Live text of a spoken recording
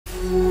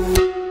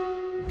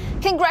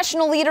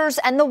Congressional leaders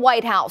and the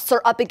White House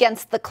are up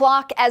against the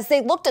clock as they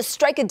look to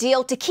strike a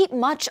deal to keep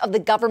much of the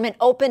government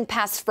open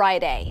past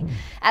Friday.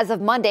 As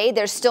of Monday,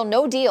 there's still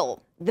no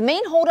deal. The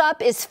main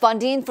holdup is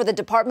funding for the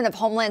Department of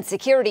Homeland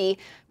Security,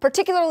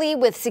 particularly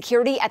with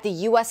security at the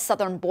U.S.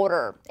 southern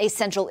border, a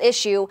central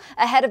issue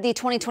ahead of the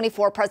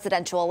 2024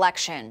 presidential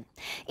election.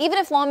 Even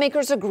if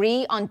lawmakers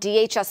agree on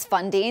DHS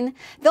funding,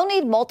 they'll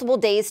need multiple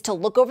days to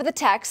look over the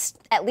text,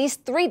 at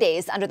least 3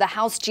 days under the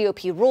House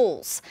GOP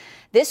rules.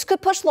 This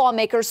could push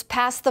lawmakers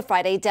past the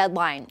Friday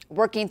deadline,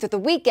 working through the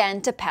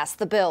weekend to pass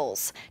the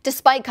bills.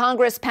 Despite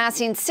Congress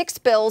passing 6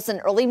 bills in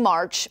early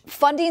March,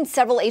 funding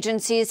several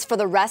agencies for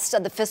the rest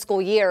of the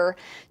fiscal year,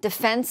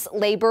 defense,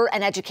 labor,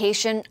 and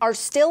education are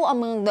still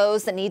among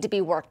those that need to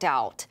be worked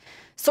out.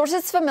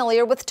 Sources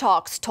familiar with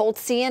talks told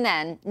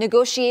CNN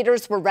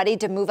negotiators were ready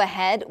to move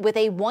ahead with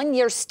a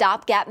 1-year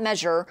stopgap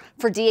measure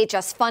for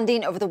DHS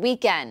funding over the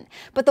weekend.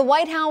 But the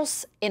White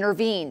House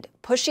intervened,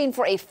 pushing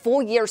for a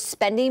full-year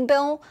spending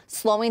bill,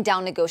 slowing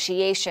down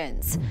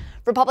negotiations.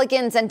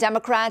 Republicans and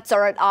Democrats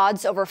are at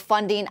odds over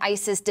funding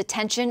ICE's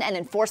detention and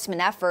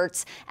enforcement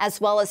efforts,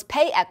 as well as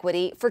pay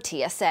equity for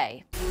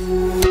TSA.